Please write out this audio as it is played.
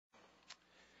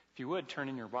you would, turn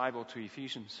in your Bible to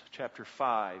Ephesians chapter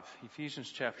 5.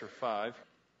 Ephesians chapter 5.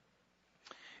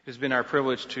 It has been our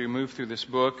privilege to move through this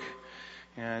book.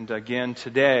 And again,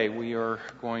 today we are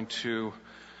going to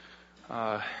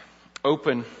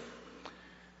open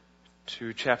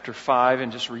to chapter 5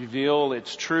 and just reveal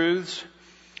its truths,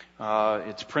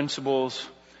 its principles.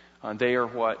 They are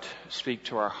what speak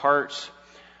to our hearts.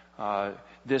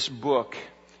 This book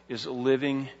is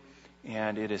living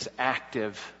and it is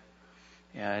active.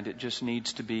 And it just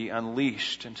needs to be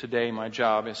unleashed. And today my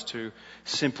job is to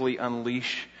simply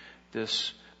unleash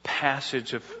this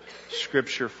passage of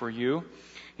Scripture for you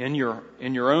in your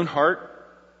own heart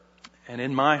and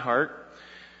in my heart.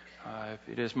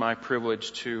 It is my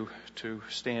privilege to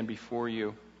stand before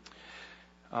you.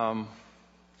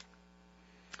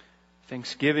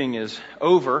 Thanksgiving is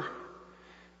over.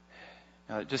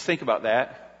 Just think about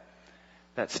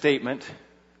that statement.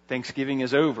 Thanksgiving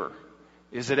is over.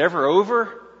 Is it ever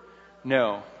over?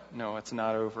 No, it's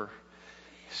not over.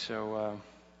 So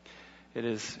it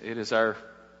is our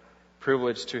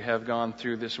privilege to have gone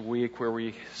through this week where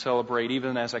we celebrate,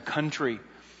 even as a country.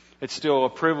 It's still a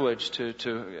privilege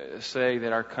to say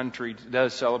that our country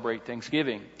does celebrate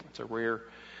Thanksgiving. It's a rare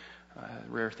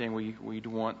thing. We'd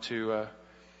want to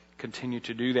continue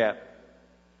to do that.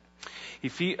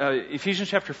 Ephesians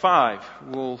chapter 5,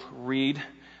 we'll read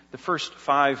the first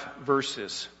 5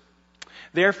 verses.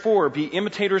 Therefore, be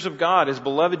imitators of God as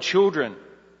beloved children,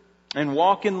 and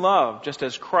walk in love, just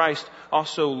as Christ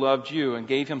also loved you and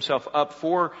gave himself up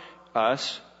for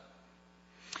us,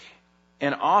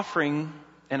 an offering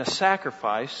and a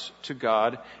sacrifice to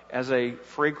God as a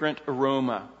fragrant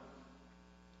aroma.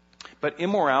 But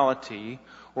immorality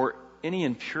or any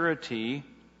impurity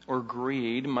or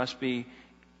greed must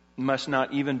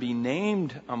not even be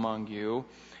named among you,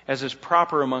 as is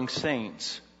proper among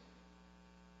saints.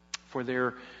 For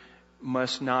there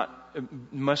must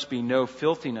be no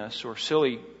filthiness or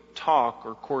silly talk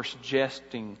or coarse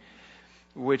jesting,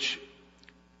 which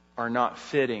are not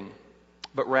fitting,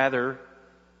 but rather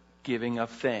giving of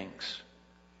thanks.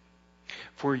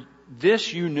 For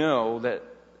this you know that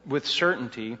with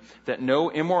certainty that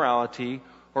no immorality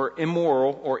or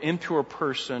immoral or impure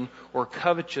person or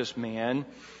covetous man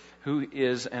who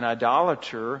is an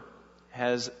idolater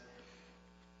has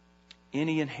an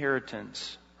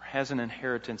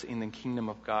inheritance in the kingdom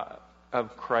of God,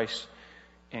 of Christ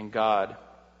and God.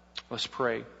 Let's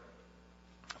pray.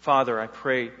 Father, I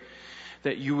pray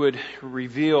that you would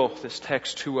reveal this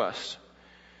text to us.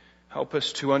 Help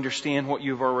us to understand what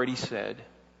you've already said.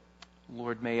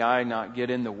 Lord, may I not get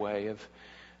in the way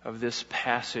of this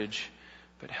passage,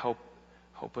 but help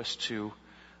us to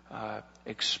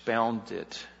expound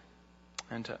it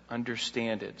and to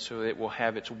understand it so that it will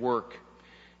have its work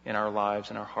in our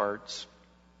lives and our hearts.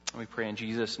 We pray in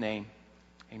Jesus' name.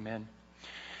 Amen.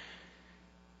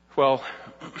 Well,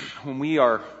 when we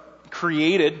are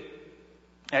created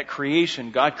at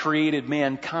creation, God created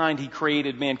mankind. He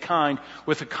created mankind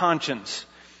with a conscience.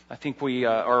 I think we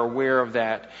are aware of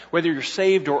that. Whether you're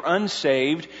saved or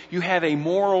unsaved, you have a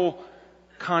moral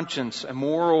conscience,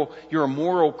 you're a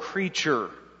moral creature.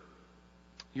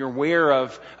 You're aware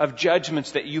of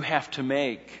judgments that you have to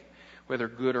make, whether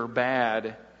good or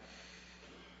bad.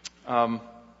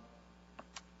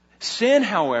 Sin,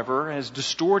 however, has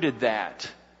distorted that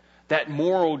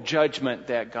moral judgment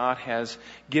that God has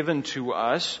given to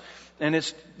us. And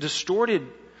it's distorted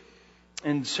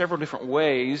in several different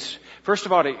ways. First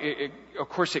of all, it of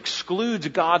course excludes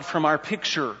God from our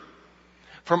picture,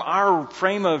 from our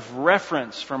frame of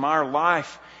reference, from our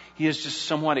life. He is just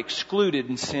somewhat excluded,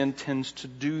 and sin tends to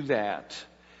do that.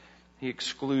 He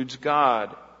excludes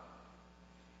God.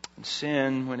 And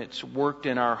sin, when it's worked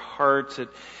in our hearts,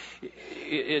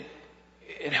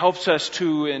 it helps us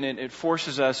to, and it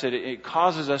forces us, it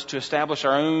causes us to establish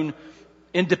our own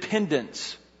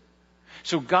independence.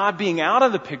 So God being out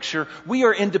of the picture, we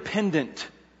are independent.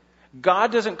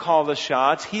 God doesn't call the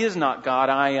shots. He is not God.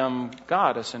 I am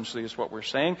God, essentially, is what we're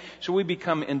saying. So we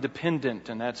become independent,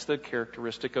 and that's the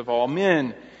characteristic of all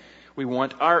men. We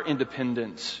want our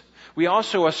independence. We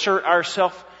also assert our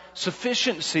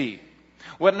self-sufficiency.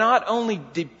 We're not only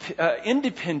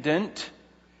independent,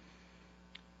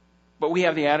 but we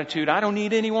have the attitude, I don't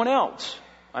need anyone else.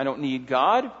 I don't need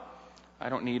God. I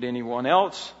don't need anyone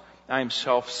else. I am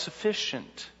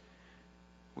self-sufficient.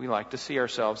 We like to see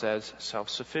ourselves as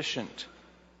self-sufficient.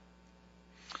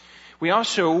 We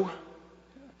also,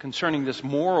 concerning this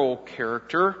moral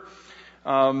character,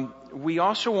 we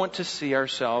also want to see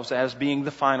ourselves as being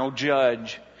the final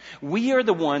judge. We are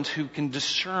the ones who can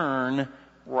discern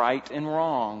right and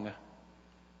wrong.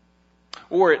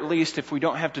 Or at least if we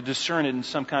don't have to discern it in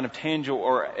some kind of tangible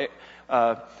or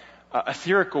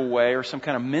etherical way or some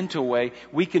kind of mental way,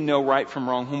 we can know right from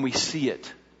wrong when we see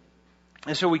it.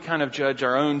 And so we kind of judge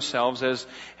our own selves as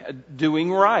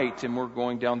doing right, and we're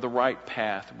going down the right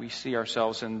path. We see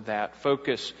ourselves in that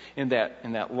focus, in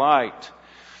that light.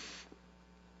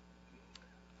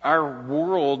 Our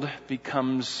world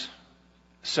becomes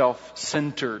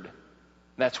self-centered.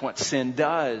 That's what sin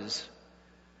does.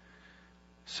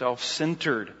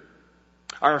 Self-centered.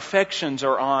 Our affections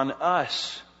are on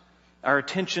us. Our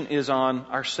attention is on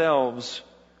ourselves.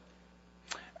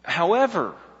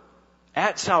 However,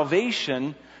 at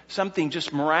salvation, something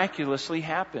just miraculously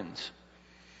happens.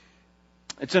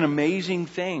 It's an amazing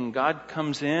thing. God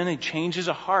comes in, He changes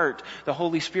a heart. The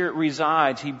Holy Spirit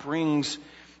resides. He brings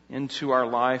into our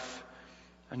life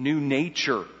a new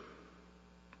nature.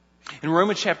 In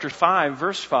Romans chapter 5,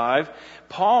 verse 5,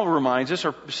 Paul reminds us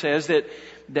or says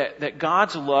that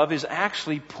God's love is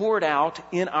actually poured out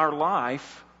in our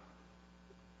life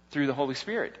through the Holy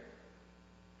Spirit.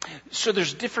 So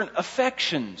there's different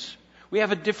affections. We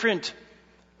have a different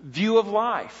view of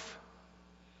life.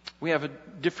 We have a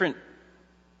different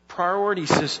priority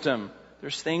system.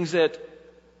 There's things that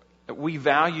we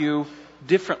value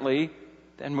differently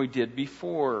than we did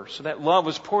before. So that love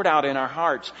was poured out in our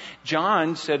hearts.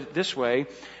 John said it this way.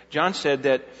 John said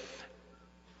that,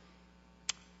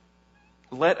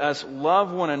 let us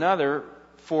love one another,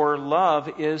 for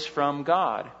love is from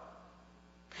God.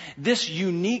 This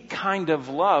unique kind of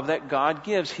love that God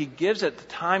gives, He gives at the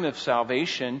time of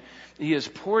salvation. He has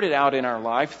poured it out in our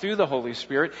life through the Holy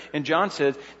Spirit. And John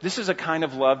says, this is a kind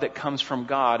of love that comes from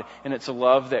God, and it's a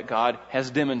love that God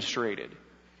has demonstrated.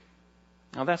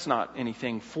 Now that's not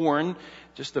anything foreign.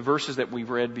 Just the verses that we've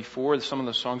read before, some of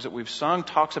the songs that we've sung,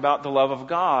 talks about the love of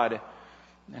God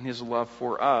and His love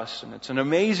for us. And it's an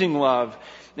amazing love,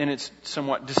 and it's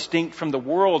somewhat distinct from the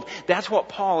world. That's what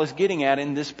Paul is getting at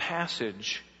in this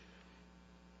passage.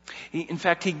 In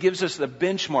fact, he gives us the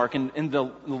benchmark, and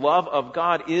the love of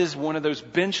God is one of those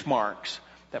benchmarks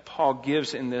that Paul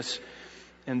gives in this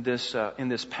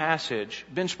passage.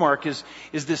 Benchmark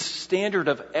is this standard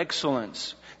of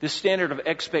excellence, this standard of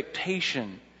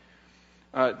expectation,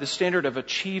 the standard of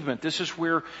achievement. This is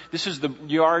the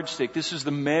yardstick. This is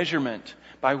the measurement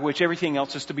by which everything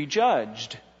else is to be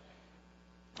judged.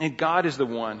 And God is the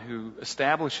one who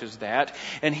establishes that,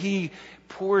 and He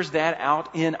pours that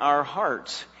out in our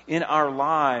hearts, in our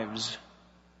lives.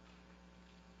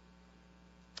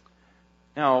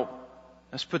 Now,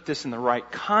 let's put this in the right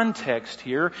context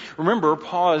here. Remember,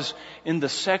 Paul is in the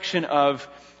section of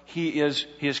He is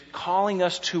calling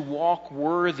us to walk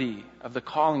worthy of the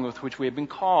calling with which we have been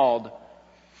called.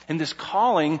 And this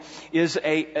calling is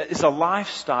a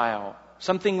lifestyle,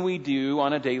 something we do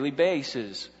on a daily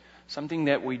basis, something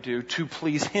that we do to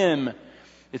please Him.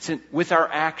 It's with our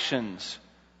actions.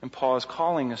 And Paul is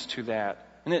calling us to that.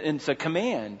 And it's a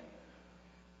command.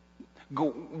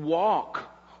 Go walk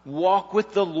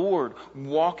with the Lord.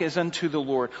 Walk as unto the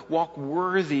Lord. Walk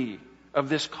worthy of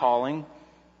this calling,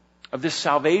 of this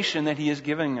salvation that He is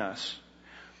giving us.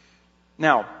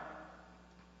 Now,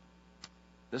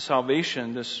 the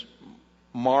salvation, this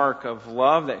mark of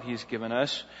love that He's given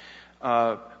us,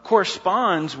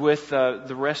 corresponds with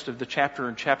the rest of the chapter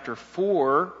in chapter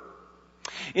 4.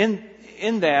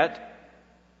 In that,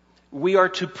 we are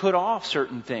to put off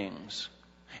certain things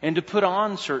and to put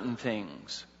on certain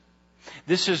things.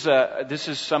 This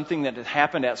is something that has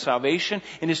happened at salvation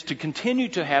and is to continue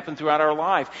to happen throughout our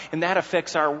life. And that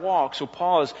affects our walk. So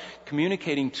Paul is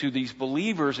communicating to these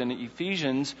believers in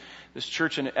Ephesians, this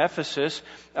church in Ephesus,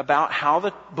 about how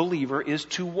the believer is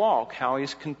to walk, how he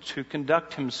is to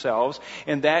conduct himself.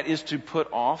 And that is to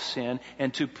put off sin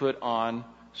and to put on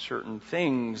certain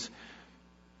things.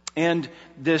 And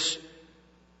this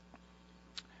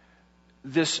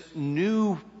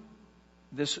new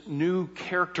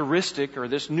characteristic, or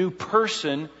this new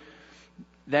person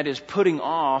that is putting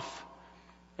off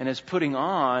and is putting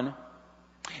on,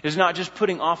 is not just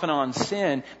putting off and on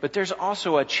sin, but there's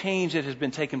also a change that has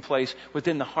been taking place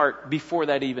within the heart before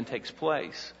that even takes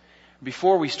place.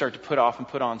 Before we start to put off and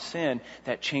put on sin,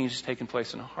 that change is taking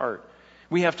place in the heart.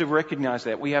 We have to recognize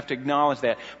that. We have to acknowledge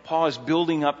that. Paul is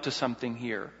building up to something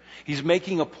here. He's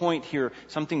making a point here,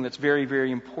 something that's very,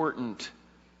 very important.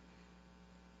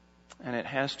 And it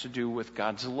has to do with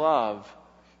God's love.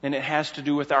 And it has to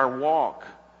do with our walk.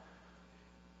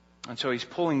 And so he's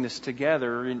pulling this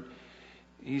together. And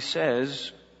he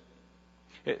says,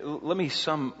 let me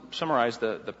summarize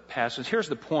the passage. Here's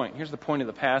the point. Here's the point of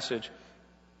the passage.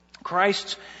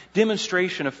 Christ's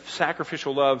demonstration of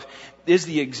sacrificial love is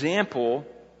the example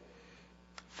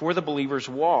for the believer's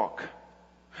walk.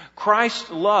 Christ's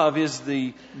love is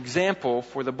the example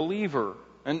for the believer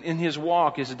and in his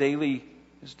walk, his daily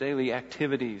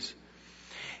activities.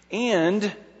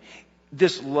 And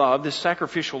this love, this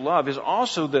sacrificial love, is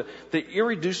also the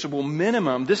irreducible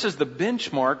minimum. This is the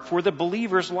benchmark for the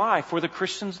believer's life, for the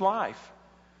Christian's life.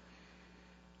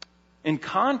 In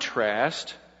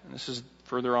contrast, and this is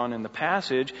further on in the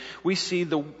passage, we see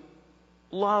the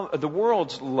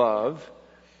world's love,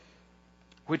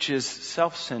 which is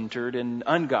self-centered and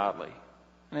ungodly.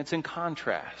 And it's in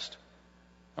contrast.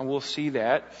 And we'll see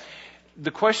that.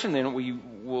 The question then we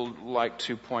will like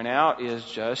to point out is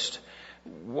just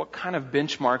what kind of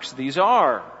benchmarks these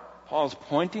are. Paul's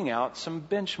pointing out some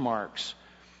benchmarks.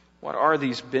 What are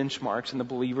these benchmarks in the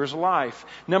believer's life?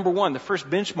 Number one, the first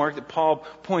benchmark that Paul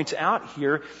points out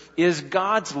here is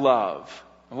God's love.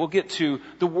 And we'll get to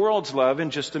the world's love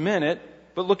in just a minute,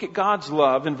 but look at God's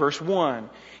love in verse 1.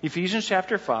 Ephesians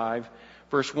chapter 5,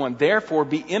 verse 1. Therefore,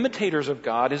 be imitators of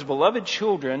God as beloved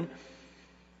children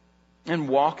and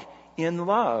walk in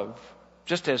love,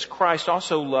 just as Christ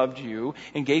also loved you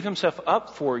and gave himself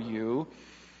up for you,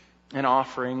 an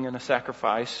offering and a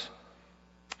sacrifice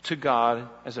to God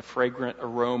as a fragrant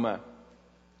aroma.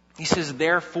 He says,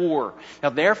 therefore.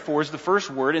 Now, therefore is the first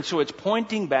word, and so it's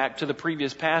pointing back to the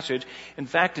previous passage. In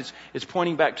fact, it's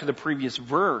pointing back to the previous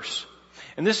verse.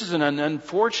 And this is an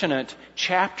unfortunate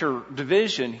chapter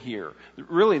division here.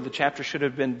 Really, the chapter should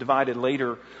have been divided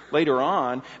later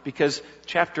on, because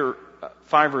chapter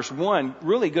 5 verse 1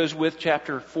 really goes with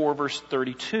chapter 4 verse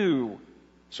 32.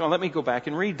 So let me go back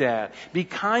and read that. Be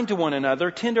kind to one another,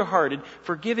 tender-hearted,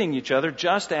 forgiving each other,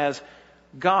 just as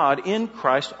God in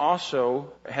Christ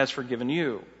also has forgiven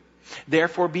you.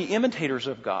 Therefore be imitators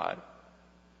of God.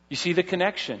 You see the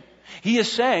connection. He is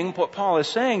saying, what Paul is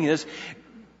saying is,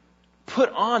 put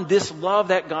on this love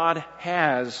that God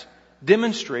has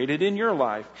demonstrated in your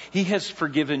life. He has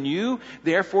forgiven you,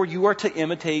 therefore you are to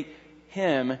imitate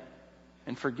Him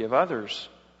and forgive others.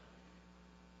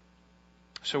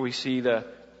 So we see the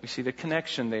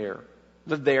connection there.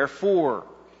 The therefore.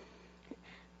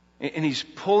 And he's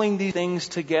pulling these things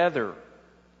together.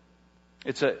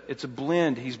 It's a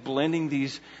blend. He's blending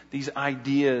these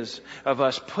ideas of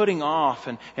us putting off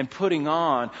and putting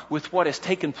on with what has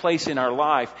taken place in our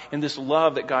life and this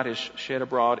love that God has shed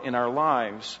abroad in our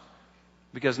lives.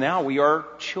 Because now we are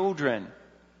children.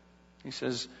 He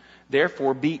says,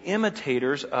 therefore, be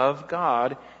imitators of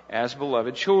God as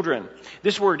beloved children.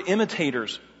 This word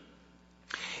imitators,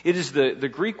 it is the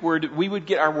Greek word we would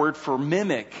get our word for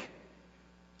mimic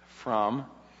from.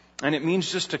 And it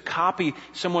means just to copy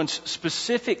someone's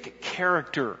specific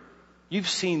character. You've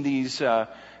seen these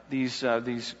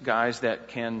guys that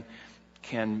can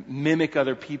mimic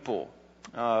other people.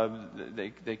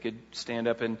 They could stand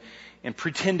up and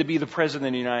pretend to be the President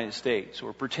of the United States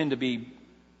or pretend to be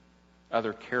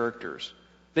other characters.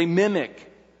 They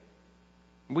mimic.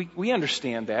 We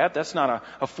understand that. That's not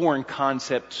a foreign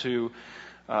concept to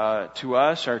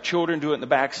us. Our children do it in the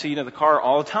back seat of the car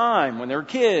all the time when they're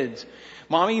kids.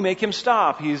 Mommy, make him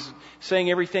stop. He's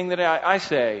saying everything that I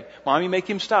say. Mommy, make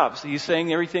him stop. He's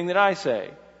saying everything that I say.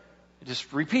 It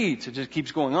just repeats. It just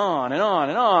keeps going on and on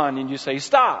and on. And you say,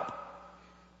 stop.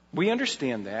 We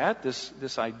understand that,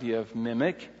 this idea of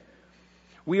mimic.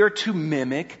 We are to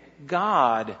mimic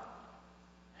God.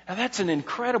 Now that's an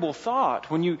incredible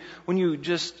thought when you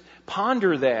just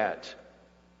ponder that.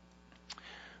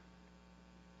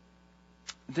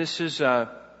 This is,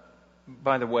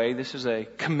 by the way, this is a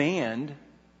command.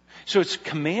 So it's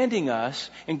commanding us,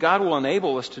 and God will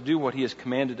enable us to do what He has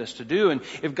commanded us to do. And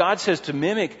if God says to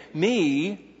mimic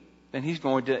me, then He's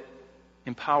going to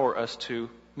empower us to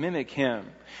mimic Him.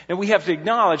 And we have to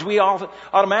acknowledge, we all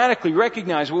automatically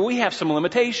recognize, well, we have some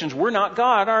limitations. We're not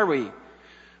God, are we?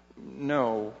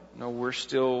 No, we're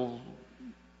still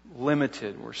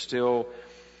limited. We're still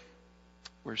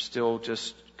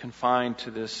just confined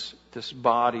to this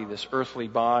body, this earthly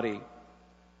body.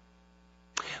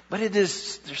 But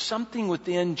there's something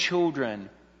within children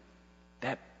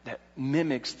that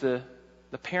mimics the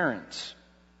parents.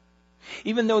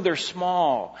 Even though they're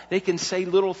small, they can say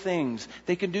little things.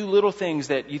 They can do little things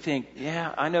that you think,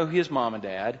 yeah, I know his mom and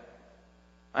dad.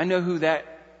 I know who that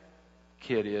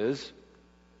kid is.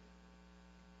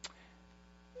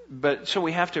 But so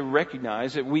we have to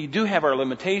recognize that we do have our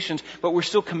limitations, but we're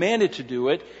still commanded to do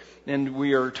it. And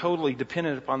we are totally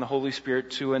dependent upon the Holy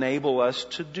Spirit to enable us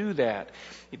to do that.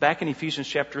 Back in Ephesians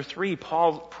chapter 3,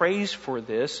 Paul prays for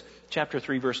this, chapter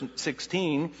 3, verse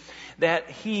 16, that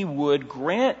He would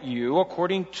grant you,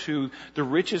 according to the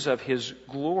riches of His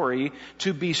glory,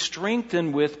 to be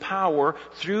strengthened with power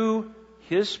through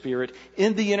His Spirit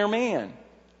in the inner man.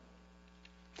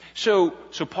 So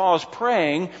Paul is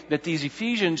praying that these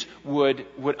Ephesians would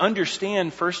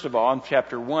understand, first of all, in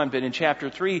chapter 1, but in chapter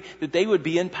 3, that they would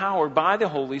be empowered by the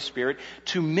Holy Spirit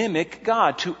to mimic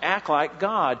God, to act like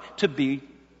God, to be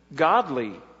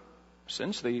godly,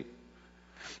 essentially.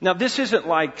 Now, this isn't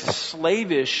like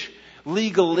slavish,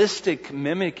 legalistic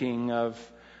mimicking of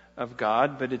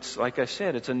God, but it's, like I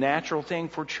said, it's a natural thing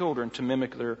for children to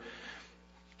mimic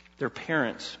their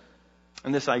parents.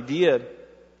 And this idea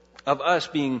of us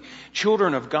being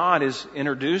children of God is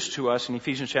introduced to us in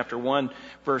Ephesians chapter 1,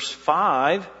 verse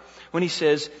 5, when he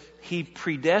says, He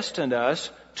predestined us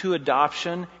to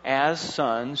adoption as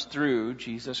sons through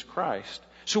Jesus Christ.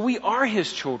 So we are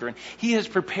His children. He has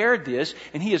prepared this,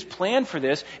 and He has planned for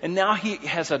this, and now He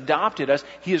has adopted us.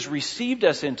 He has received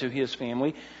us into His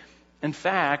family. In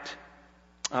fact,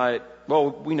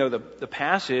 we know the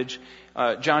passage,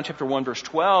 John chapter 1 verse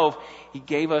 12, He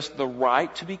gave us the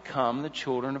right to become the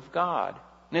children of God.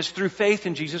 And it's through faith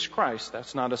in Jesus Christ.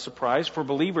 That's not a surprise. For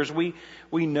believers, we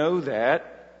know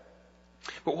that.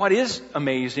 But what is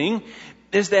amazing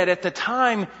is that at the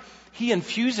time, He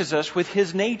infuses us with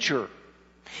His nature.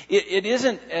 It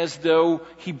isn't as though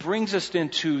He brings us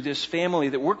into this family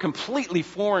that we're completely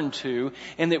foreign to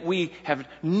and that we have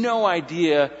no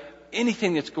idea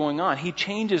anything that's going on. He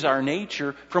changes our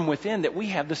nature from within, that we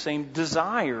have the same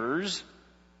desires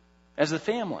as the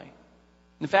family.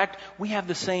 In fact, we have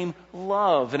the same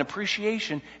love and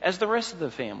appreciation as the rest of the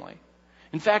family.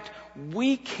 In fact,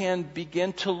 we can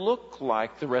begin to look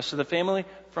like the rest of the family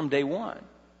from day one,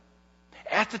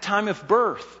 at the time of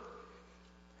birth.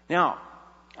 Now,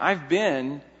 I've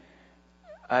been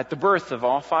at the birth of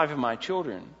all 5 of my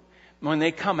children. When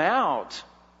they come out,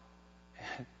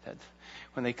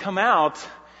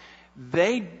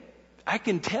 I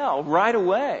can tell right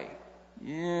away,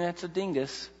 yeah, that's a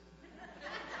dingus.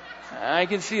 I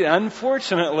can see that.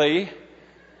 Unfortunately,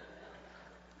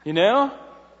 you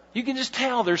can just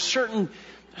tell there's certain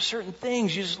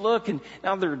things. You just look and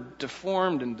now they're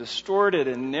deformed and distorted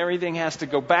and everything has to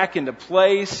go back into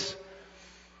place.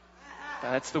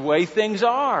 That's the way things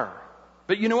are.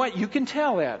 But you know what? You can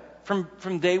tell that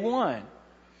from day one.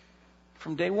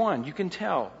 From day one, you can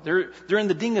tell. They're in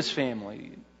the dingus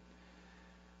family.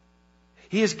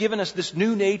 He has given us this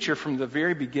new nature from the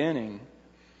very beginning.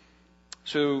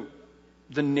 So,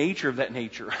 the nature of that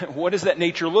nature. What does that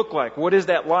nature look like? What is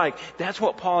that like? That's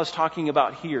what Paul is talking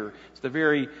about here. It's the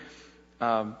very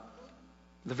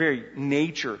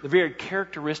nature, the very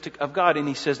characteristic of God. And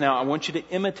he says, now I want you to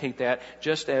imitate that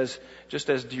just as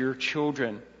dear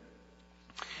children.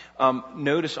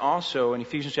 Notice also in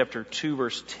Ephesians chapter 2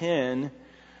 verse 10,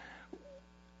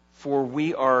 for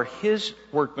we are His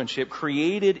workmanship,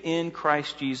 created in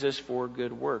Christ Jesus for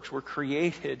good works. We're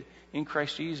created in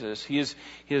Christ Jesus. He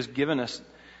has given us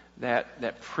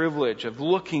that privilege of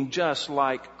looking just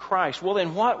like Christ. Well,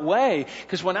 in what way?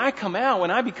 Because when I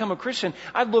become a Christian,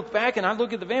 I look back and I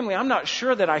look at the family, I'm not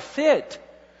sure that I fit.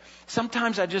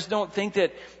 Sometimes I just don't think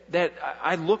that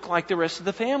I look like the rest of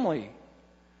the family.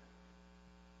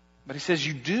 But he says,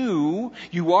 you do.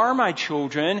 You are my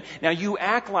children. Now you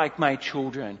act like my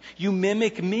children. You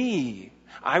mimic me.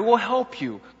 I will help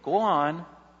you. Go on.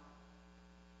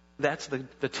 That's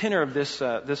the tenor of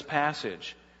this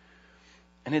passage.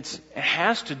 And it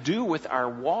has to do with our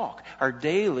walk, our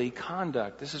daily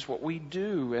conduct. This is what we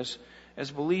do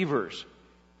as believers.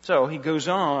 So he goes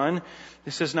on. He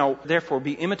says, now therefore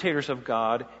be imitators of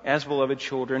God as beloved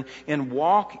children and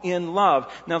walk in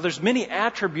love. Now there's many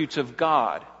attributes of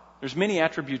God. There's many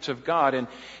attributes of God.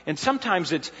 And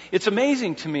sometimes it's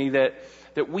amazing to me that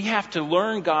we have to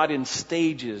learn God in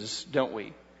stages, don't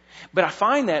we? But I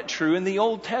find that true in the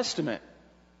Old Testament.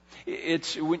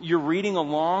 It's when you're reading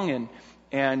along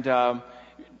and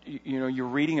you're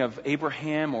reading of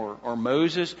Abraham or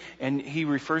Moses, and he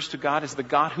refers to God as the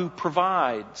God who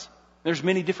provides. There's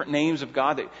many different names of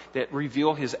God that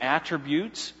reveal His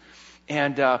attributes.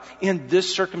 And in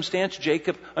this circumstance,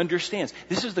 Jacob understands,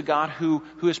 this is the God who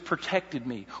has protected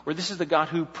me, or this is the God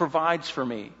who provides for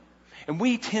me. And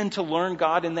we tend to learn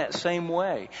God in that same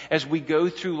way. As we go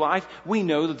through life, we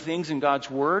know the things in God's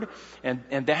Word,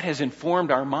 and that has informed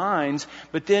our minds.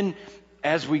 But then,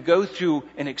 as we go through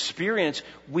an experience,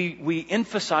 we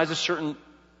emphasize a certain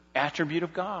attribute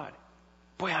of God.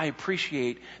 Boy, I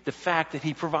appreciate the fact that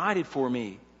He provided for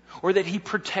me, or that He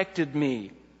protected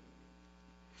me.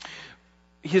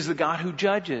 He is the God who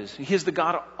judges. He is the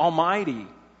God Almighty.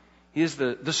 He is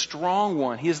the strong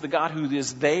one. He is the God who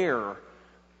is there.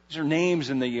 These are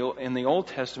names in the Old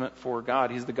Testament for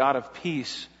God. He's the God of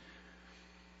peace.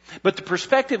 But the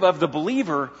perspective of the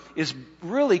believer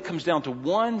really comes down to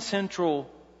one central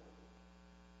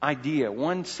idea,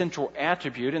 one central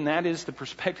attribute, and that is the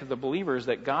perspective of the believer, is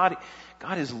that God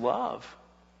is love.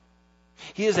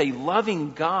 He is a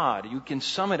loving God. You can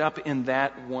sum it up in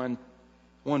that one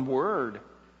word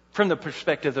from the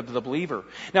perspective of the believer.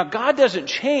 Now, God doesn't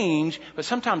change, but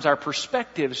sometimes our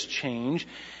perspectives change.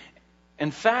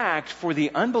 In fact, for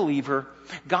the unbeliever,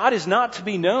 God is not to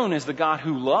be known as the God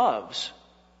who loves,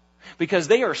 because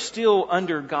they are still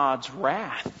under God's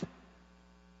wrath.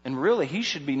 And really, He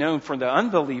should be known for the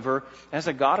unbeliever as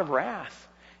a God of wrath.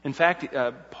 In fact,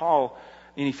 Paul,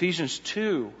 in Ephesians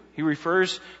 2, he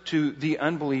refers to the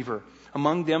unbeliever.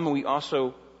 Among them we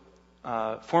also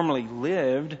formerly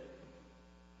lived.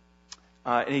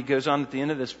 And he goes on at the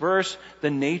end of this verse,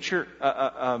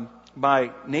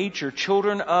 by nature,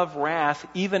 children of wrath,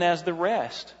 even as the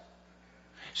rest.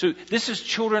 So this is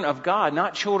children of God,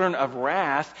 not children of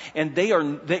wrath, and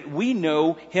we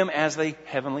know Him as the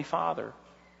Heavenly Father.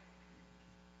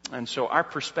 And so our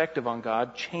perspective on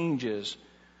God changes.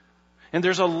 And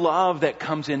there's a love that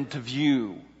comes into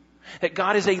view. That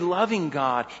God is a loving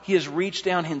God. He has reached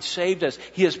down and saved us.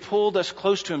 He has pulled us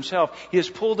close to Himself. He has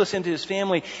pulled us into His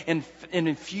family and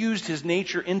infused His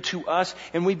nature into us,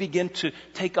 and we begin to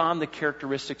take on the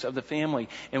characteristics of the family.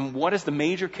 And what is the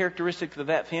major characteristic of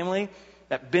that family?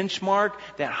 That benchmark,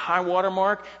 that high water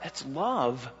mark, that's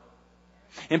love.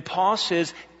 And Paul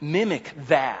says, mimic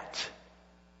that.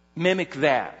 Mimic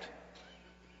that.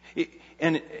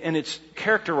 And it's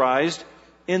characterized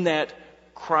in that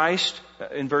Christ,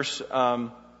 in verse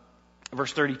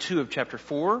 32 of chapter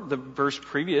 4, the verse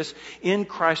previous, in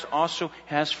Christ also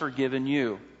has forgiven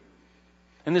you.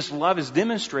 And this love is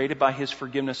demonstrated by His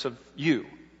forgiveness of you.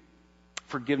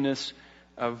 Forgiveness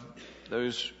of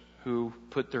those who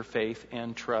put their faith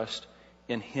and trust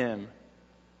in Him.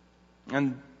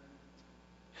 And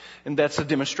that's a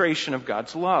demonstration of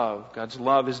God's love. God's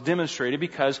love is demonstrated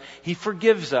because He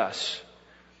forgives us.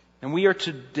 And we are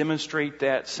to demonstrate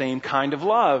that same kind of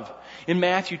love. In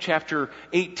Matthew chapter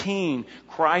 18,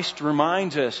 Christ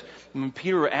reminds us, when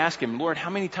Peter asked Him, Lord, how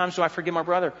many times do I forgive my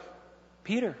brother?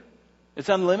 Peter, it's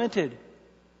unlimited.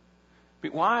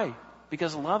 But why?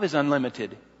 Because love is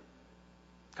unlimited.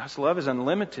 God's love is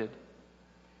unlimited.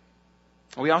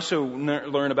 We also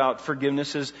learn about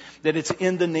forgiveness is that it's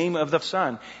in the name of the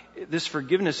Son. This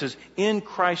forgiveness is in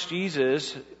Christ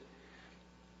Jesus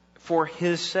for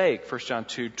His sake, 1 John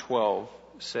 2:12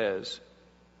 says.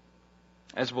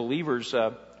 As believers,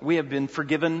 we have been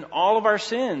forgiven all of our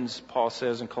sins, Paul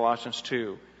says in Colossians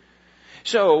 2.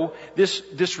 So,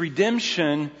 this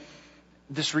redemption,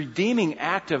 this redeeming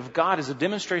act of God is a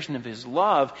demonstration of His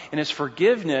love and His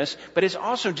forgiveness, but it's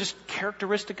also just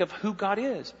characteristic of who God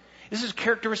is. This is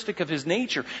characteristic of His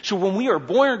nature. So when we are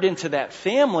born into that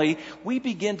family, we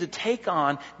begin to take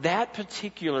on that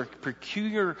particular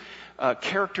peculiar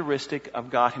characteristic of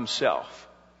God Himself.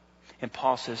 And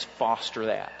Paul says, foster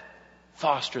that.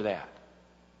 Foster that.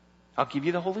 I'll give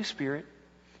you the Holy Spirit.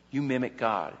 You mimic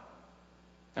God.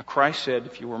 Now Christ said,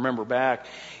 if you remember back,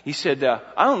 He said, I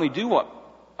only do what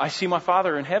I see my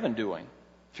Father in heaven doing.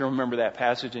 If you remember that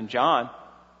passage in John,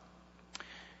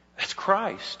 that's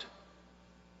Christ.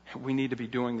 We need to be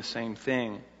doing the same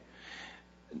thing.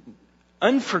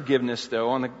 Unforgiveness,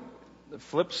 though, on the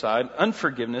flip side,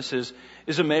 unforgiveness is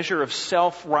a measure of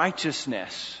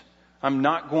self-righteousness. I'm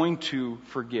not going to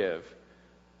forgive.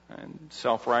 And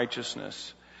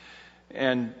self-righteousness.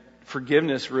 And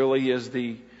forgiveness really is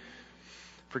the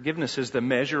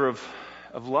measure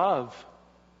of love.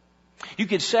 You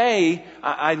could say,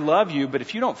 I love you, but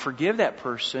if you don't forgive that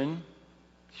person,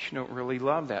 you don't really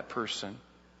love that person.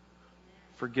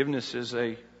 Forgiveness is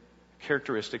a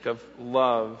characteristic of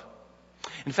love.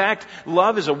 In fact,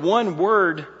 love is a one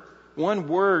word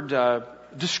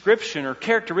description or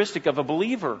characteristic of a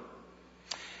believer.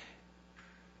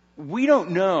 We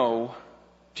don't know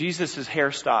Jesus'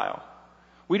 hairstyle.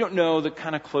 We don't know the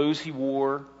kind of clothes He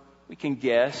wore. We can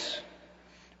guess.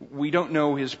 We don't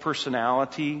know His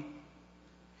personality.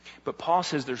 But Paul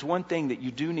says there's one thing that you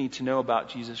do need to know about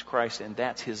Jesus Christ, and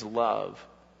that's His love.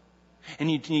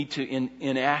 And you need to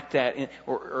enact that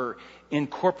or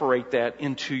incorporate that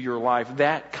into your life.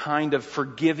 That kind of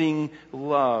forgiving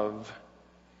love.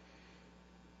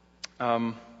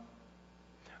 I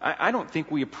don't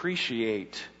think we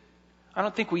appreciate. I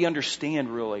don't think we understand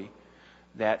really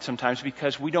that sometimes,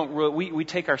 because we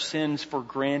take our sins for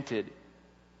granted.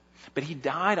 But He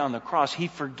died on the cross. He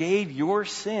forgave your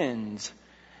sins.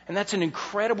 And that's an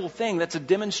incredible thing. That's a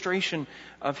demonstration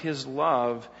of His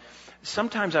love.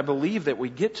 Sometimes I believe that we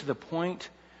get to the point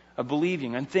of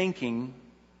believing and thinking,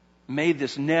 may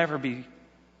this never be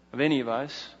of any of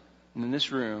us in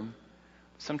this room.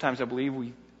 Sometimes I believe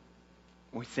we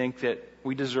We think that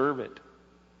we deserve it.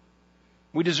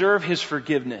 We deserve His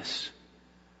forgiveness.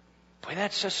 Boy,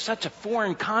 that's just such a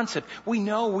foreign concept. We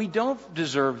know we don't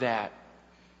deserve that.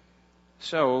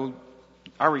 So,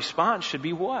 our response should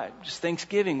be what? Just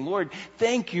thanksgiving. Lord,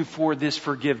 thank you for this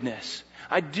forgiveness.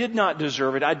 I did not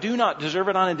deserve it. I do not deserve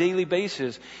it on a daily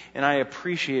basis, and I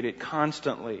appreciate it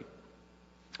constantly.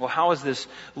 Well, how is this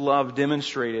love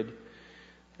demonstrated?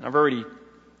 I've already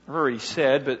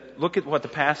said, but look at what the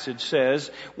passage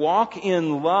says. Walk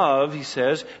in love, he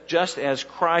says, just as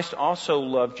Christ also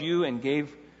loved you and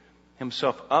gave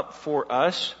Himself up for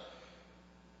us.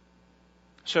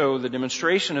 So the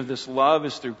demonstration of this love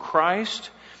is through Christ,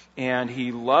 and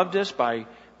He loved us by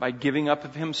giving up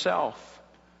of Himself.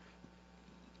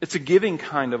 It's a giving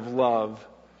kind of love.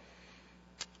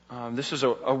 This is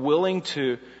a willing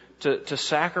to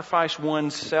sacrifice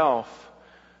oneself.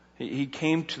 He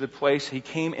came to the place, He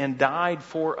came and died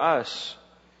for us.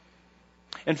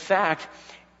 In fact,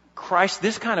 Christ,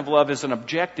 this kind of love is an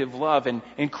objective love,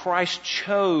 and Christ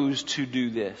chose to do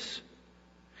this.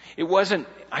 It wasn't,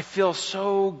 I feel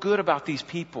so good about these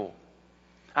people.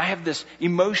 I have this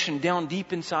emotion down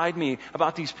deep inside me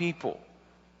about these people.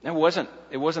 It wasn't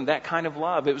that kind of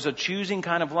love. It was a choosing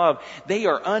kind of love. They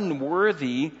are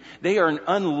unworthy. They are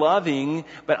unloving,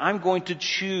 but I'm going to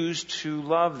choose to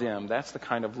love them. That's the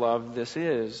kind of love this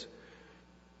is.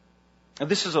 And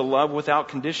this is a love without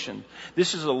condition.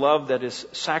 This is a love that is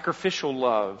sacrificial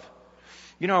love.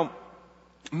 You know,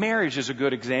 marriage is a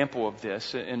good example of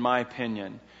this, in my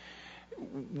opinion.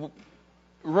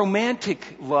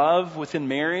 Romantic love within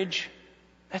marriage,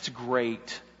 that's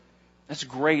great. That's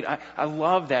great. I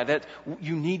love that.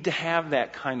 You need to have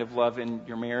that kind of love in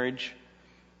your marriage.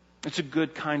 It's a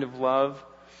good kind of love.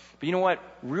 But you know what?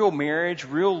 Real marriage,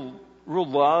 real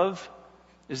love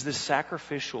is this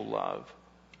sacrificial love.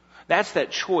 That's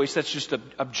that choice. That's just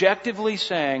objectively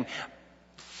saying,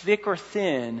 thick or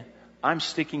thin, I'm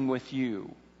sticking with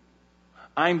you.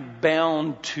 I'm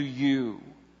bound to you.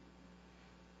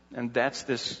 And that's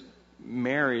this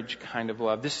marriage kind of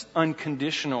love, this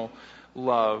unconditional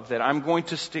love that I'm going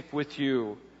to stick with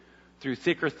you through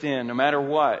thick or thin, no matter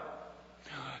what.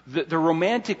 The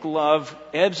romantic love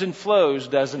ebbs and flows,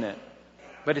 doesn't it?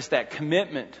 But it's that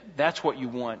commitment. That's what you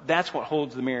want. That's what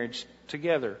holds the marriage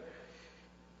together.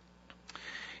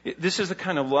 This is the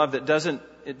kind of love that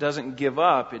doesn't give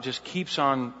up. It just keeps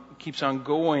on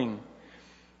going.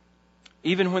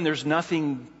 Even when there's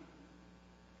nothing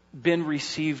been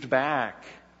received back.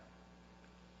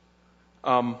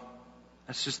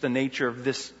 That's just the nature of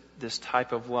this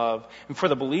type of love. And for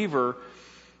the believer,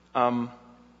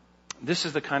 this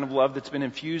is the kind of love that's been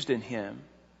infused in him.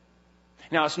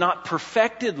 Now, it's not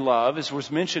perfected love, as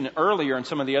was mentioned earlier in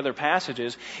some of the other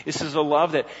passages. This is a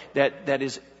love that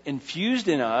is infused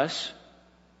in us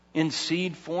in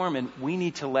seed form, and we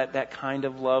need to let that kind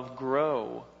of love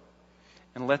grow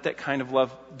and let that kind of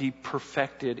love be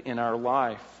perfected in our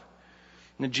life.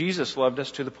 And Jesus loved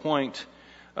us to the point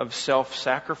of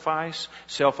self-sacrifice,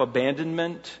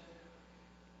 self-abandonment.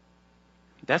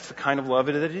 That's the kind of love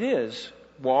that it is.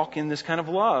 Walk in this kind of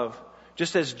love.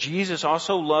 Just as Jesus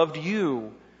also loved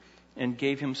you and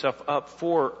gave Himself up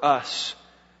for us.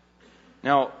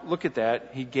 Now, look at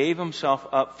that. He gave Himself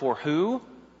up for who?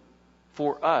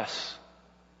 For us.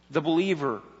 The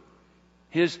believer.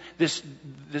 This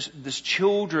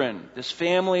children, this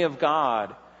family of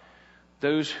God.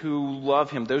 Those who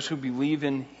love Him, those who believe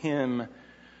in Him.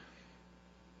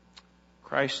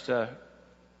 Christ's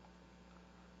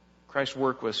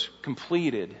work was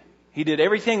completed. He did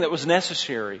everything that was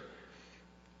necessary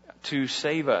to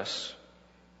save us.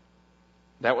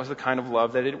 That was the kind of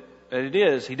love that it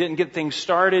is. He didn't get things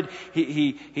started.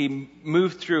 He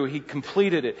moved through. He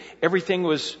completed it. Everything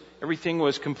was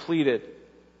completed.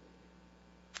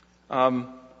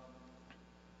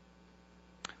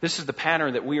 This is the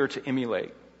pattern that we are to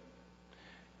emulate.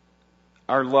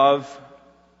 Our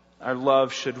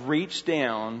love should reach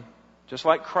down, just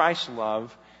like Christ's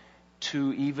love,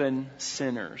 to even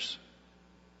sinners.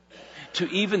 To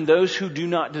even those who do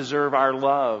not deserve our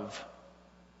love.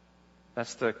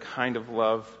 That's the kind of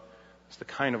love. It's the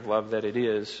kind of love that it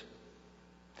is.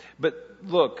 But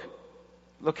look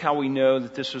how we know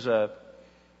that this was a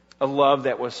love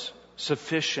that was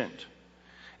sufficient.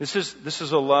 This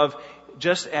is a love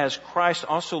just as Christ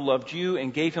also loved you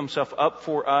and gave Himself up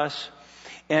for us,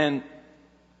 and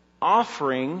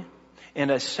offering and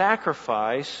a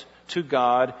sacrifice to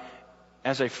God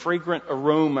as a fragrant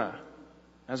aroma.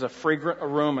 As a fragrant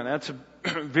aroma. That's a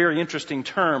very interesting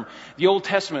term. The Old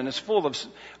Testament is full of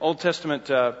Old Testament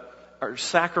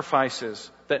sacrifices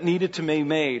that needed to be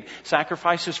made.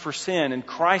 Sacrifices for sin. And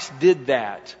Christ did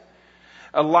that.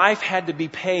 A life had to be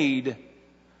paid.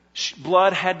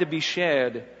 Blood had to be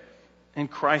shed. And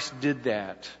Christ did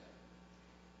that.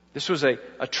 This was a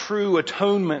true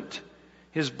atonement.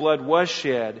 His blood was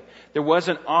shed. There was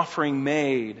an offering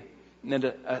made and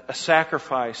a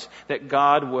sacrifice that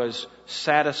God was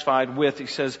satisfied with. He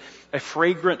says, a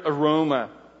fragrant aroma.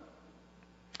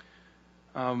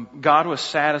 God was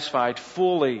satisfied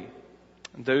fully.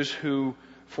 Those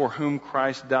for whom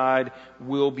Christ died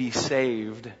will be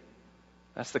saved.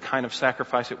 That's the kind of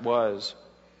sacrifice it was.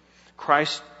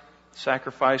 Christ's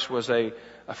sacrifice was a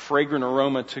fragrant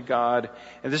aroma to God,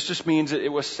 and this just means that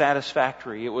it was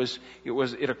satisfactory.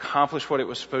 It accomplished what it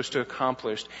was supposed to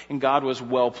accomplish, and God was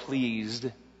well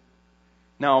pleased.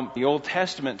 Now, in the Old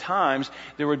Testament times,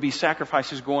 there would be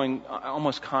sacrifices going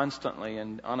almost constantly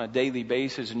and on a daily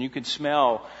basis, and you could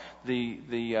smell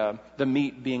the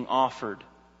meat being offered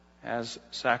as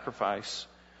sacrifice.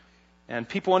 And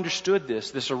people understood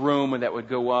this aroma that would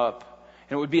go up,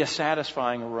 and it would be a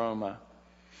satisfying aroma.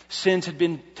 Sins had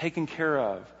been taken care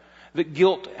of. The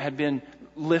guilt had been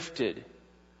lifted.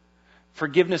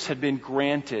 Forgiveness had been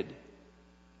granted.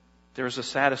 There was a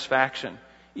satisfaction,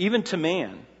 even to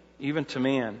man.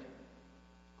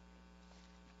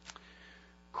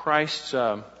 Christ's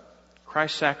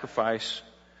sacrifice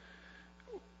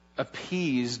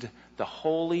appeased the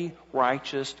holy,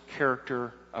 righteous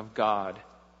character of God.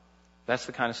 That's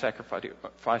the kind of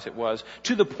sacrifice it was.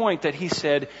 To the point that He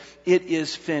said, "It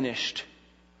is finished."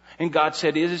 And God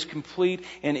said, "It is complete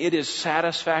and it is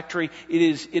satisfactory.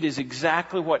 It is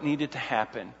exactly what needed to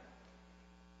happen."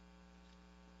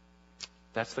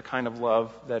 That's the kind of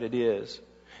love that it is.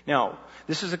 Now,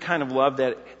 this is a kind of love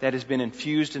that has been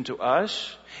infused into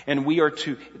us, and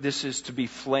this is to be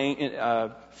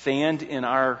fanned in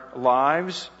our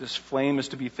lives. This flame is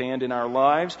to be fanned in our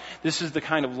lives. This is the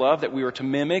kind of love that we are to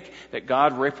mimic, that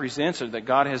God represents, or that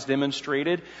God has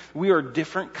demonstrated. We are a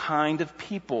different kind of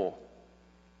people.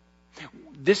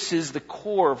 This is the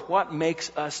core of what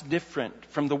makes us different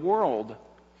from the world.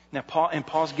 Now,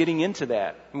 Paul's getting into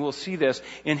that, and we'll see this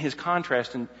in his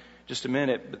contrast in just a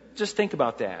minute. But just think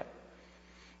about that.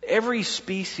 Every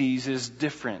species is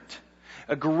different.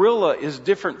 A gorilla is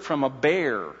different from a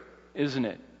bear, isn't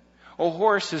it? A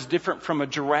horse is different from a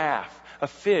giraffe. A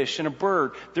fish and a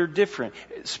bird, they're different.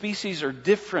 Species are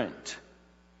different.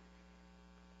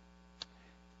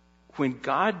 When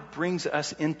God brings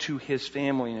us into His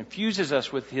family and infuses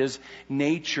us with His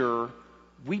nature,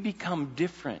 we become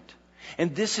different.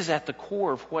 And this is at the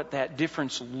core of what that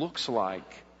difference looks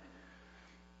like.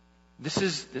 This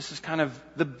is kind of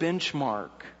the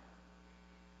benchmark.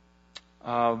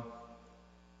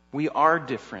 We are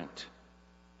different.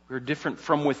 We're different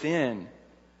from within.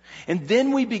 And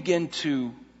then we begin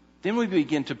to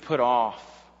put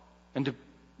off and to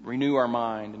renew our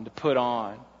mind and to put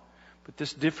on. But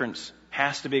this difference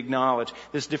has to be acknowledged.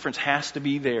 This difference has to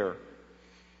be there.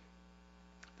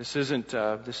 This isn't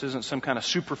some kind of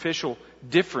superficial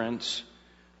difference.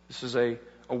 This is a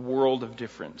world of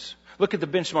difference. Look at the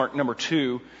benchmark number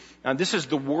 2. Now, this is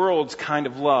the world's kind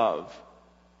of love.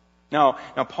 Now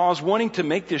Paul's wanting to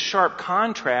make this sharp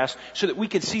contrast so that we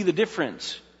can see the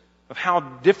difference of how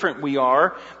different we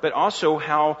are, but also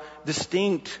how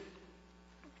distinct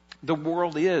the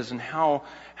world is and how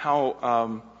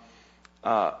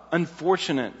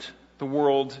unfortunate the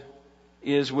world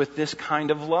is with this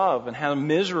kind of love and how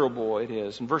miserable it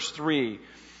is. In verse 3,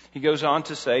 he goes on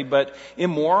to say, "But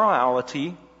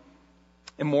immorality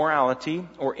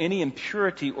or any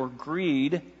impurity or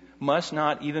greed must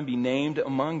not even be named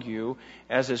among you,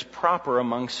 as is proper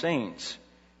among saints."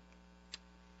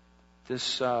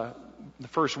 The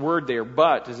first word there,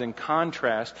 "but," is in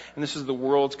contrast, and this is the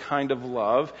world's kind of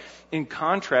love. In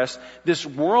contrast, this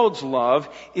world's love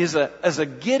is a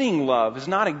getting love, is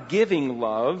not a giving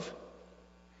love.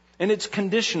 And it's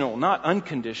conditional, not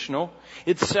unconditional.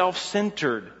 It's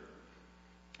self-centered.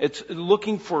 It's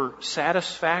looking for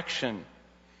satisfaction.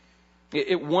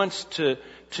 It wants to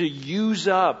use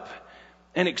up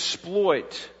and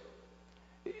exploit.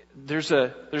 There's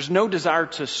no desire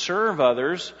to serve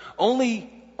others.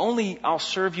 Only I'll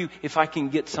serve you if I can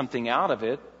get something out of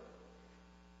it.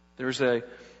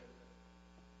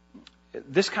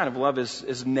 This kind of love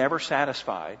is never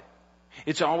satisfied.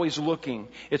 It's always looking.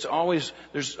 There's always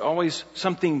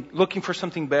something, looking for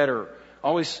something better.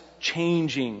 Always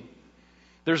changing.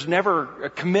 There's never a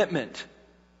commitment.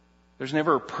 There's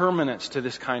never a permanence to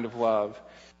this kind of love.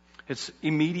 It's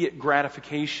immediate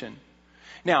gratification.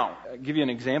 Now, I'll give you an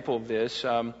example of this.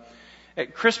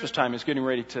 At Christmas time, it's getting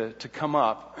ready to come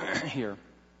up here.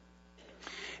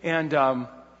 And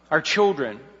our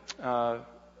children, I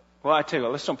tell you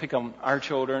what, let's don't pick on our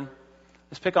children.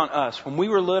 Let's pick on us. When we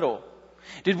were little,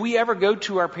 did we ever go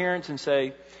to our parents and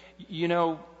say, you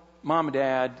know, Mom and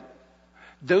Dad,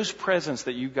 those presents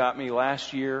that you got me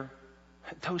last year,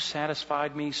 those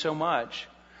satisfied me so much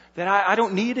that I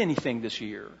don't need anything this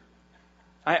year.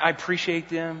 I appreciate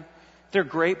them. They're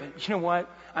great, but you know what?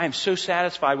 I am so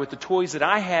satisfied with the toys that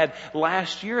I had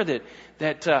last year that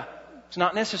it's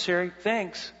not necessary.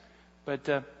 Thanks,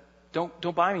 but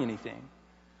don't buy me anything.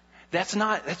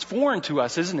 That's foreign to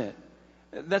us, isn't it?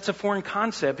 That's a foreign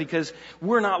concept because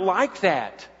we're not like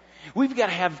that. We've got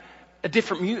to have a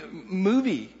different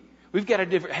movie. We've got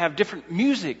to have different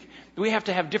music. We have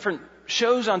to have different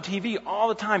shows on TV all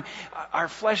the time. Our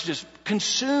flesh just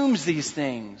consumes these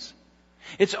things.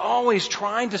 It's always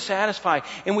trying to satisfy.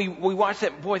 And we watch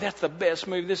that, boy, that's the best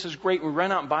movie. This is great. We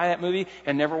run out and buy that movie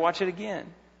and never watch it again.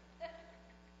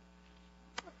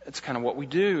 That's kind of what we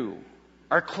do.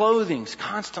 Our clothing's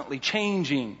constantly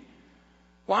changing.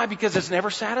 Why? Because it's never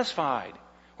satisfied.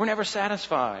 We're never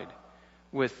satisfied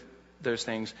with those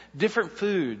things. Different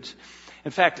foods.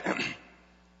 In fact,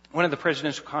 one of the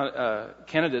presidential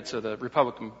candidates of the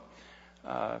Republican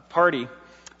Party,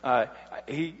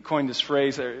 he coined this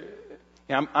phrase,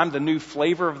 I'm the new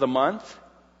flavor of the month.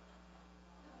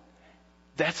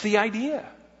 That's the idea.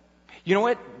 You know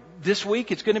what? This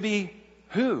week it's going to be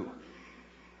who?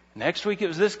 Next week it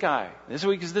was this guy. This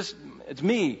week is this. It's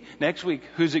me. Next week,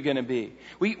 who's it going to be?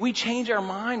 We change our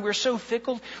mind. We're so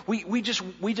fickle. We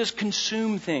just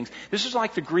consume things. This is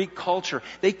like the Greek culture.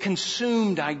 They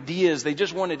consumed ideas. They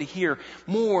just wanted to hear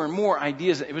more and more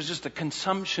ideas. It was just a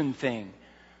consumption thing.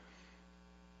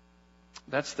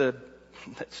 That's the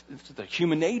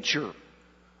human nature.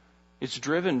 It's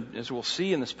driven, as we'll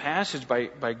see in this passage,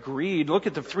 by greed. Look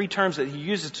at the three terms that he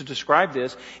uses to describe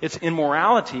this. It's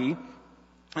immorality.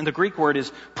 And the Greek word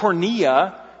is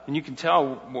porneia, and you can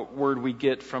tell what word we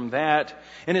get from that.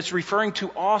 And it's referring to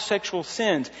all sexual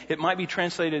sins. It might be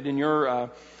translated in your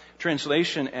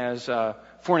translation as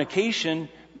fornication,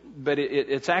 but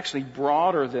it's actually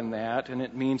broader than that, and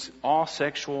it means all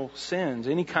sexual sins,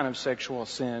 any kind of sexual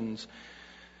sins.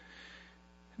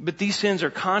 But these sins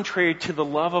are contrary to the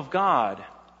love of God.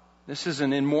 This is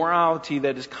an immorality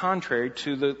that is contrary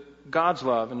to God's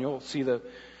love, and you'll see the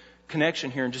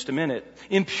connection here in just a minute.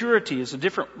 Impurity is a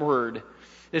different word.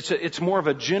 It's more of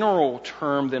a general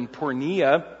term than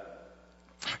porneia,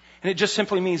 and it just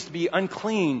simply means to be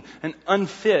unclean and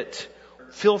unfit,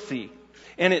 filthy.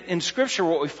 And in Scripture,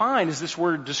 what we find is this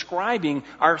word describing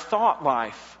our thought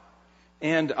life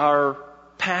and our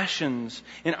passions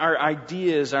and our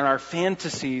ideas and our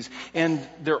fantasies, and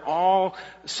they're all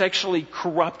sexually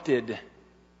corrupted.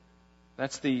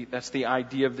 That's the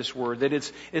idea of this word, that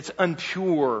it's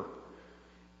impure.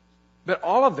 But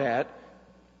all of that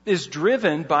is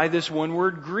driven by this one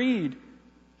word, greed.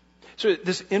 So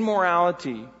this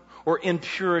immorality or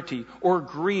impurity or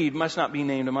greed must not be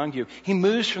named among you. He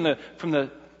moves from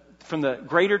the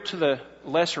greater to the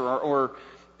lesser, or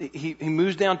he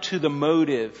moves down to the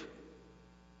motive.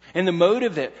 And the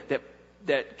motive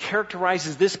that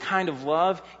characterizes this kind of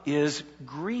love is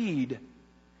greed.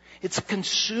 It's a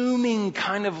consuming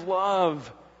kind of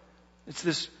love. It's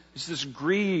this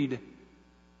greed.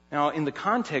 Now, in the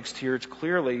context here, it's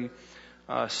clearly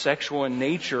sexual in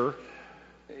nature.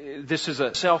 This is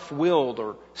a self-willed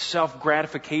or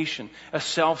self-gratification, a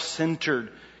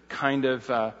self-centered kind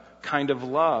of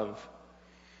love.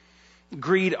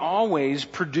 Greed always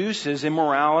produces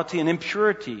immorality and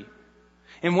impurity.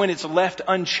 And when it's left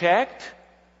unchecked,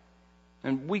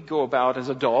 and we go about as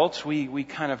adults, we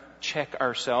kind of check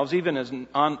ourselves, even as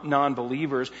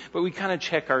non-believers, but we kind of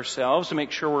check ourselves to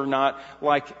make sure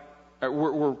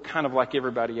we're kind of like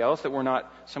everybody else, that we're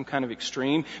not some kind of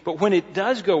extreme. But when it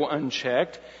does go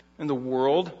unchecked in the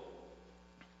world,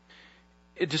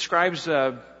 it describes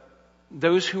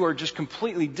those who are just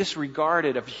completely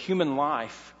disregarded of human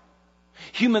life.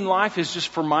 Human life is just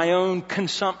for my own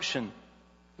consumption.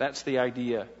 That's the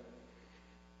idea.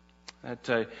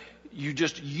 That you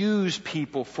just use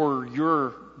people for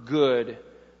your good,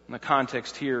 in the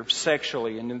context here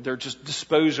sexually, and they're just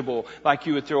disposable, like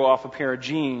you would throw off a pair of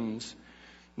jeans.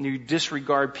 And you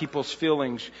disregard people's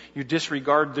feelings. You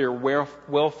disregard their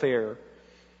welfare.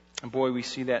 And boy, we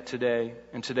see that today.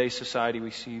 In today's society,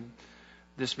 we see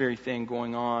this very thing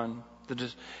going on.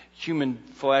 The human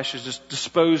flesh is just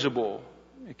disposable.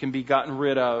 It can be gotten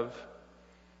rid of.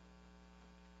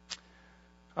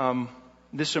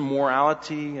 This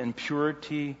immorality and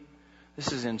purity,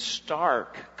 this is in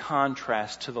stark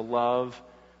contrast to the love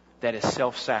that is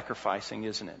self-sacrificing,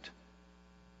 isn't it?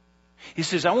 He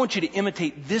says, I want you to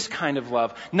imitate this kind of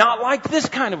love, not like this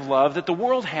kind of love that the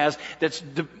world has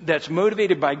that's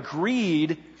motivated by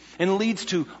greed and leads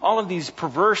to all of these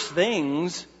perverse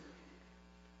things.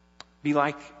 Be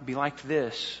like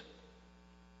this.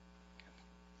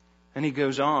 And he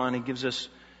goes on, he gives us,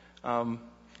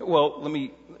 let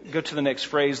me go to the next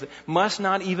phrase. Must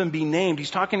not even be named.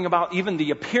 He's talking about even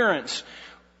the appearance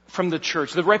from the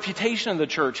church, the reputation of the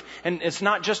church. And it's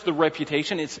not just the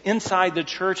reputation, it's inside the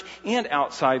church and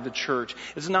outside the church.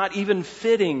 It's not even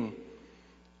fitting.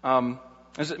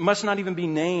 It must not even be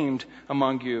named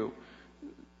among you.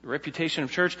 The reputation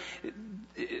of church.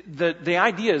 The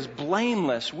idea is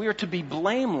blameless. We are to be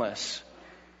blameless.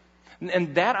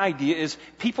 And that idea is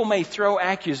people may throw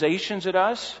accusations at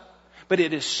us, but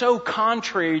it is so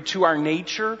contrary to our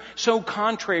nature, so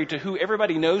contrary to who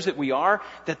everybody knows that we are,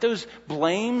 that those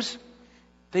blames,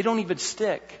 they don't even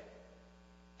stick.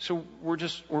 So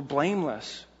we're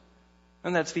blameless.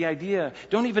 And that's the idea.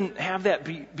 Don't even have that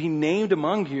be named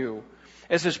among you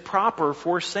as is proper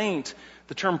for saints.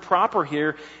 The term proper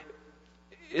here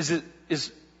is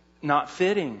not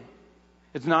fitting.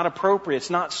 It's not appropriate. It's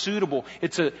not suitable.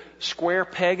 It's a square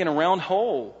peg in a round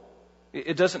hole.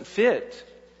 It doesn't fit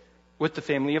with the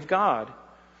family of God.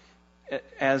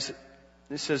 As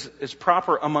it says, it's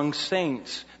proper among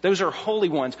saints. Those are holy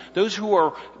ones. Those who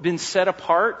are been set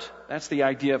apart, that's the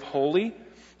idea of holy.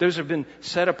 Those who have been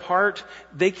set apart,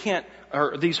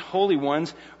 these holy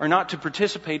ones are not to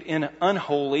participate in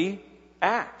unholy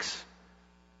acts.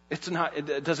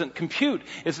 It doesn't compute.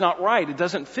 It's not right. It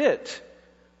doesn't fit.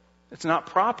 It's not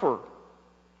proper.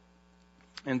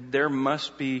 And there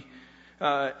must be,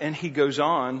 and he goes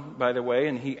on, by the way,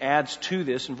 and he adds to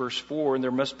this in verse 4, and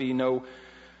there must be no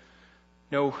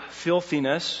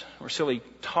filthiness or silly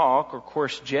talk or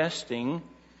coarse jesting,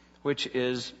 which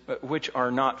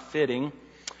are not fitting,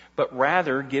 but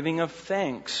rather giving of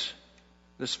thanks.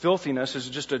 This filthiness is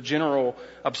just a general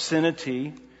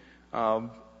obscenity,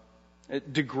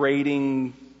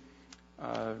 degrading,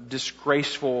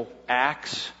 disgraceful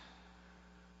acts.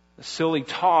 Silly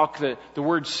talk, the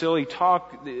word silly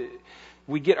talk,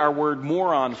 we get our word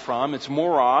moron from. It's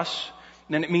moros,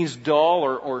 and it means dull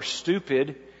or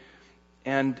stupid,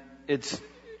 and it's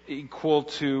equal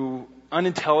to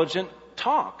unintelligent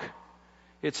talk.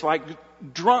 It's like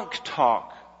drunk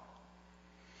talk.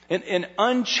 An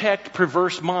unchecked,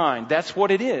 perverse mind, that's what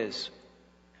it is.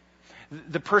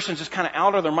 The person's just kind of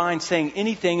out of their mind saying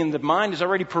anything, and the mind is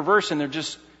already perverse, and they're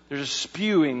just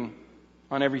spewing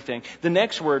on everything. The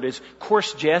next word is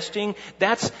coarse jesting.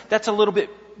 That's a little bit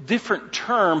different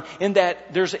term in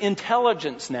that there's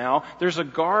intelligence now. There's a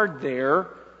guard there,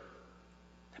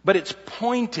 but it's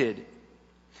pointed.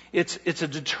 It's a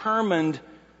determined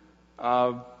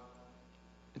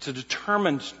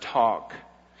talk.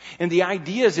 And the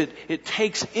idea is it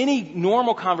takes any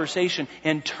normal conversation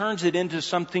and turns it into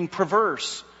something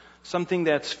perverse, something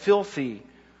that's filthy.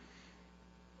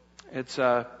 It's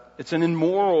an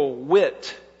immoral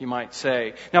wit, you might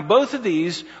say. Now, both of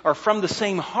these are from the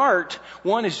same heart.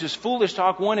 One is just foolish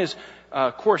talk. One is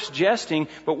coarse jesting.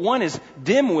 But one is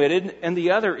dim-witted and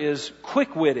the other is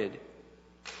quick-witted.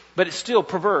 But it's still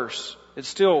perverse. It's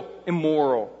still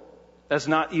immoral. That's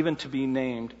not even to be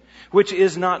named. Which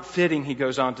is not fitting, he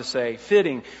goes on to say.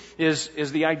 Fitting is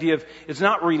the idea of it's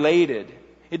not related.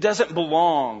 It doesn't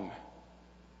belong.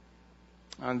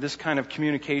 This kind of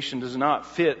communication does not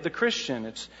fit the Christian.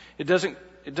 It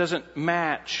doesn't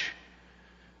match.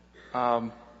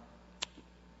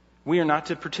 We are not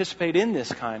to participate in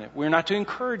this kind of. We are not to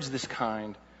encourage this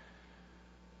kind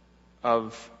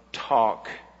of talk.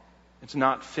 It's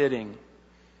not fitting.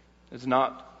 It's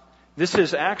not. This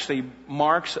is actually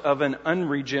marks of an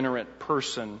unregenerate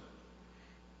person.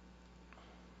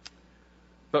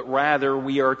 But rather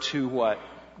we are to what?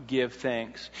 Give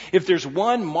thanks. If there's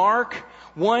one mark,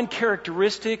 one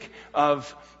characteristic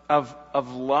of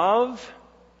love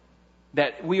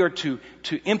that we are to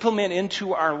implement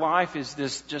into our life is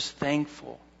this just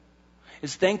thankful.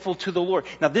 It's thankful to the Lord.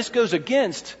 Now this goes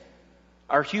against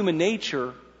our human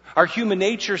nature. Our human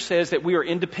nature says that we are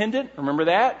independent. Remember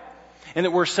that? And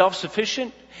that we're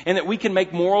self-sufficient. And that we can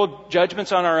make moral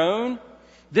judgments on our own.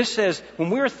 This says when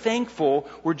we're thankful,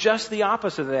 we're just the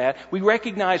opposite of that. We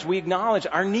acknowledge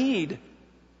our need.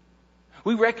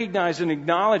 We recognize and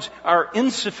acknowledge our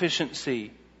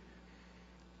insufficiency.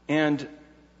 And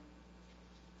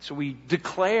so we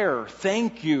declare,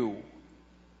 thank you.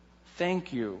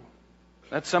 Thank you.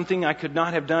 That's something I could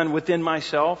not have done within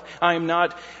myself. I am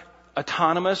not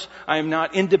autonomous. I am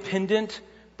not independent,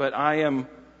 but I'm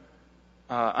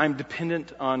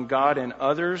dependent on God and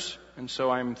others, and so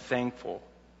I'm thankful.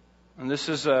 And this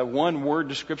is a one-word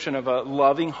description of a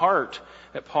loving heart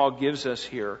that Paul gives us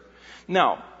here.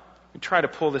 Now, let me try to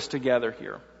pull this together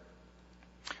here.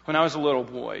 When I was a little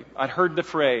boy, I'd heard the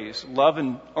phrase,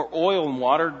 oil and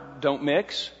water don't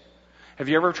mix. Have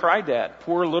you ever tried that?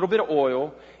 Pour a little bit of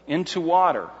oil into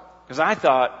water. Because I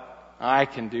thought, I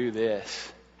can do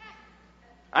this.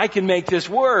 I can make this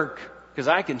work. Because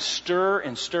I can stir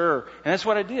and stir. And that's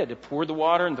what I did. To pour the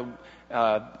water and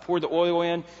pour the oil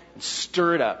in and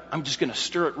stir it up. I'm just going to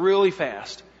stir it really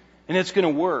fast. And it's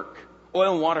going to work.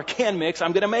 Oil and water can mix.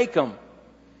 I'm going to make them.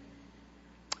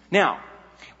 Now,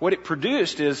 what it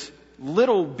produced is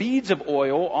little beads of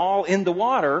oil all in the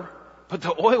water, but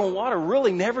the oil and water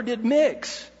really never did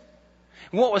mix.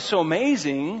 And what was so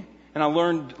amazing, and I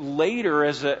learned later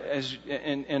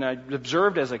and I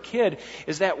observed as a kid,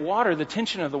 is that water, the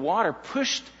tension of the water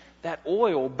pushed that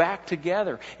oil back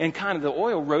together, and kind of the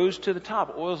oil rose to the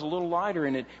top. Oil's a little lighter,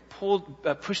 and it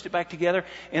pushed it back together,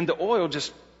 and the oil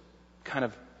just kind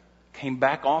of came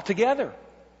back all together.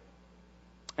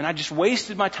 And I just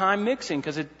wasted my time mixing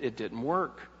because it didn't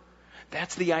work.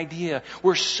 That's the idea.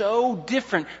 We're so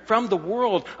different from the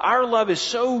world. Our love is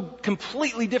so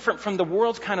completely different from the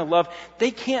world's kind of love.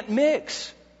 They can't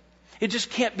mix. It just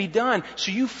can't be done.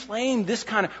 So you fan this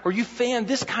kind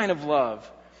of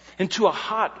love into a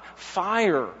hot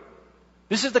fire.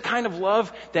 This is the kind of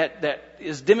love that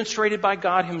is demonstrated by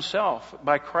God Himself,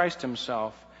 by Christ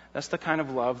Himself. That's the kind of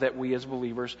love that we as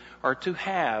believers are to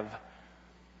have.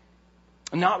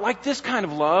 Not like this kind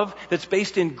of love that's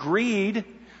based in greed.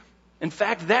 In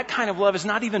fact, that kind of love is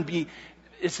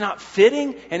it's not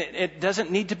fitting, and it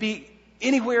doesn't need to be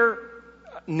anywhere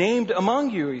named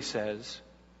among you, he says.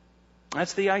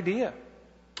 That's the idea.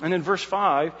 And in verse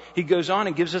 5, he goes on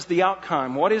and gives us the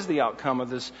outcome. What is the outcome of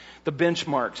this? The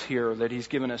benchmarks here that he's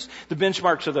given us. The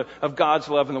benchmarks of God's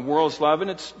love and the world's love. And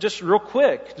it's just real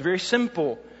quick. It's very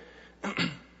simple.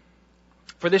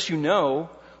 For this you know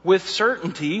with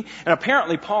certainty, and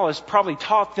apparently Paul has probably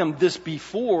taught them this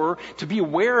before, to be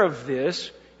aware of this.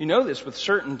 You know this with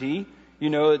certainty. You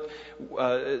know,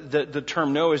 the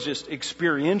term know is just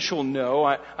experiential know.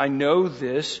 I know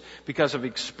this because I've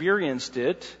experienced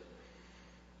it.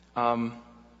 That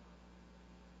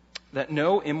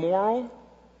no immoral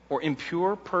or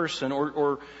impure person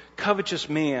or covetous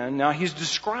man. Now he's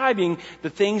describing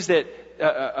the things that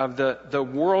of the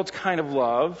world's kind of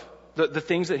love, the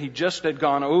things that he just had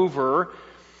gone over,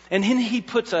 and then he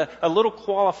puts a little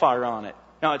qualifier on it.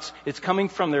 Now it's coming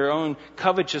from their own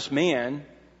covetous man.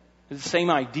 It's the same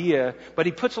idea, but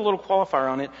he puts a little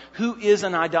qualifier on it. Who is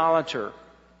an idolater?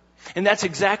 And that's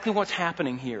exactly what's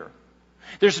happening here.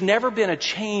 There's never been a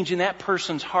change in that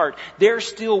person's heart. They're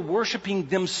still worshiping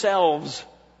themselves.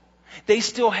 They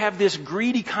still have this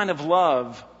greedy kind of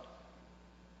love,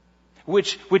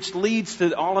 which leads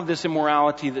to all of this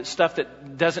immorality, that stuff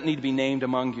that doesn't need to be named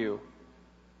among you.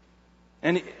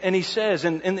 And he says,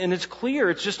 and it's clear,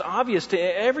 it's just obvious to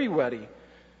everybody.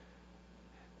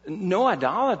 No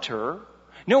idolater,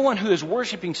 no one who is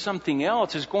worshiping something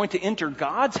else is going to enter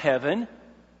God's heaven,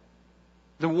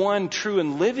 the one true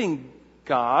and living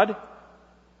God.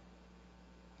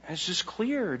 It's just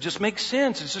clear. It just makes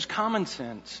sense. It's just common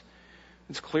sense.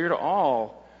 It's clear to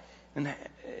all. And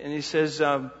he says,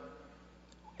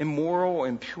 immoral,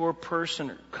 impure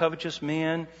person, or covetous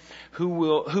man,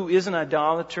 who is an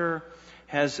idolater,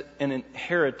 has an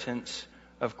inheritance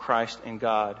of Christ and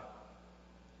God.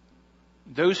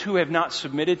 Those who have not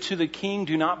submitted to the King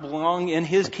do not belong in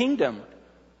His kingdom.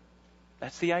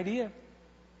 That's the idea.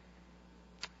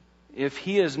 If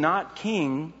He is not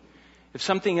King, if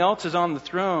something else is on the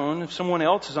throne, if someone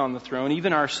else is on the throne,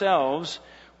 even ourselves,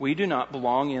 we do not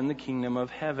belong in the kingdom of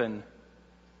heaven.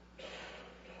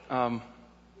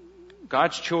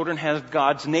 God's children have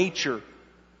God's nature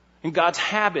and God's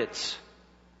habits.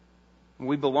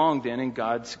 We belong then in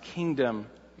God's kingdom.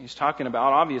 He's talking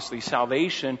about, obviously,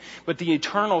 salvation, but the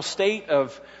eternal state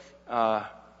of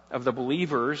the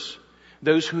believers,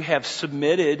 those who have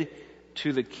submitted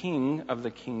to the King of the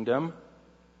kingdom.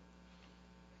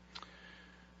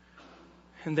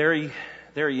 And there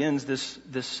he ends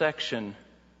this section,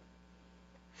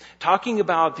 talking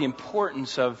about the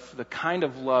importance of the kind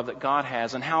of love that God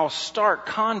has and how stark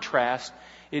contrast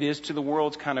it is to the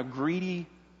world's kind of greedy,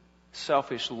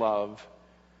 selfish love.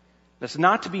 That's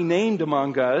not to be named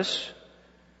among us,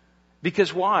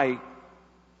 because why?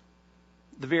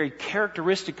 The very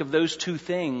characteristic of those two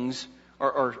things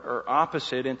are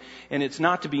opposite, and it's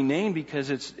not to be named because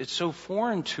it's so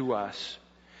foreign to us.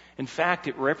 In fact,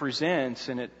 it represents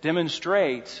and it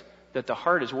demonstrates that the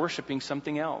heart is worshiping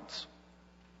something else.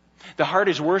 The heart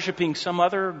is worshiping some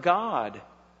other God.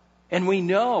 And we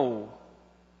know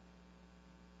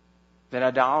that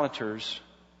idolaters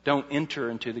don't enter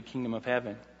into the kingdom of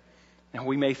heaven. Now,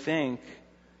 we may think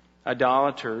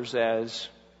idolaters as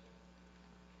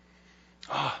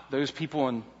those people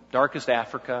in darkest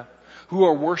Africa who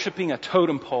are worshiping a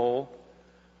totem pole,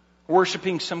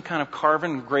 worshiping some kind of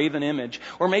carven, graven image.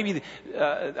 Or maybe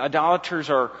idolaters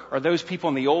are those people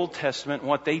in the Old Testament and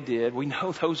what they did. We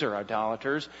know those are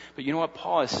idolaters. But you know what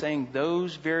Paul is saying?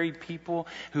 Those very people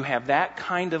who have that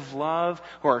kind of love,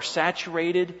 who are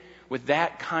saturated with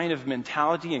that kind of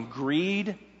mentality and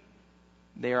greed,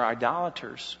 they are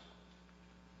idolaters.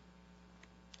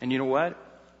 And you know what?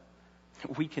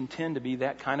 We can tend to be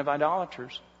that kind of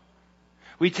idolaters.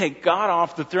 We take God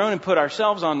off the throne and put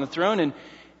ourselves on the throne,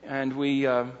 and we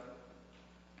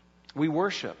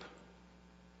worship.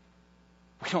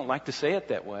 We don't like to say it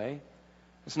that way.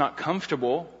 It's not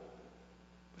comfortable,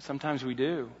 but sometimes we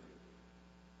do.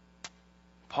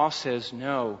 Paul says,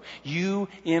 no, you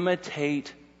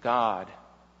imitate God.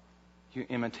 You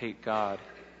imitate God.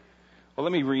 Well,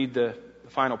 let me read the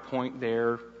final point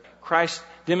there. Christ's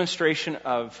demonstration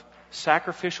of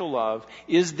sacrificial love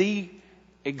is the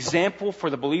example for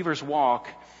the believer's walk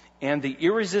and the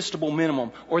irresistible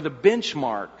minimum, or the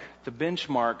benchmark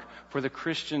for the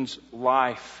Christian's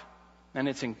life. And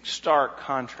it's in stark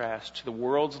contrast to the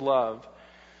world's love,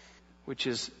 which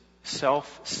is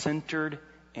self-centered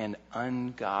and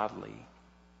ungodly.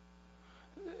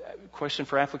 Question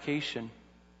for application.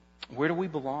 Where do we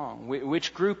belong?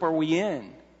 Which group are we in?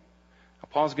 Now,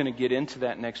 Paul's going to get into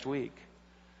that next week.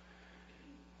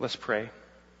 Let's pray.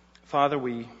 Father,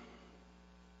 we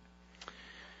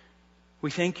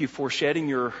thank you for shedding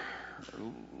your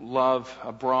love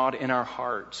abroad in our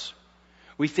hearts.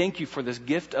 We thank you for this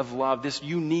gift of love, this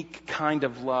unique kind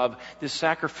of love, this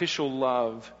sacrificial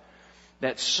love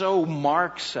that so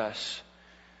marks us.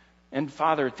 And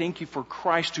Father, thank you for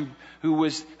Christ who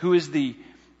is the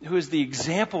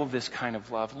example of this kind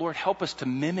of love. Lord, help us to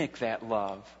mimic that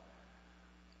love.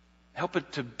 Help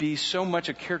it to be so much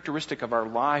a characteristic of our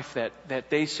life that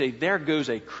they say, there goes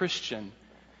a Christian.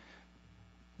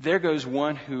 There goes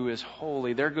one who is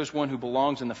holy. There goes one who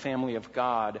belongs in the family of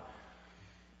God.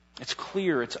 It's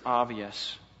clear, it's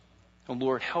obvious. Oh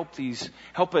Lord, help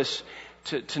us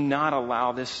to not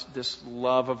allow this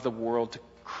love of the world to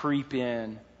creep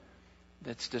in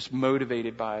that's just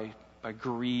motivated by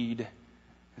greed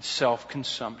and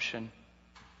self-consumption.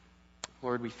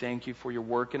 Lord, we thank you for your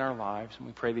work in our lives, and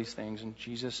we pray these things in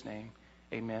Jesus' name.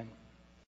 Amen.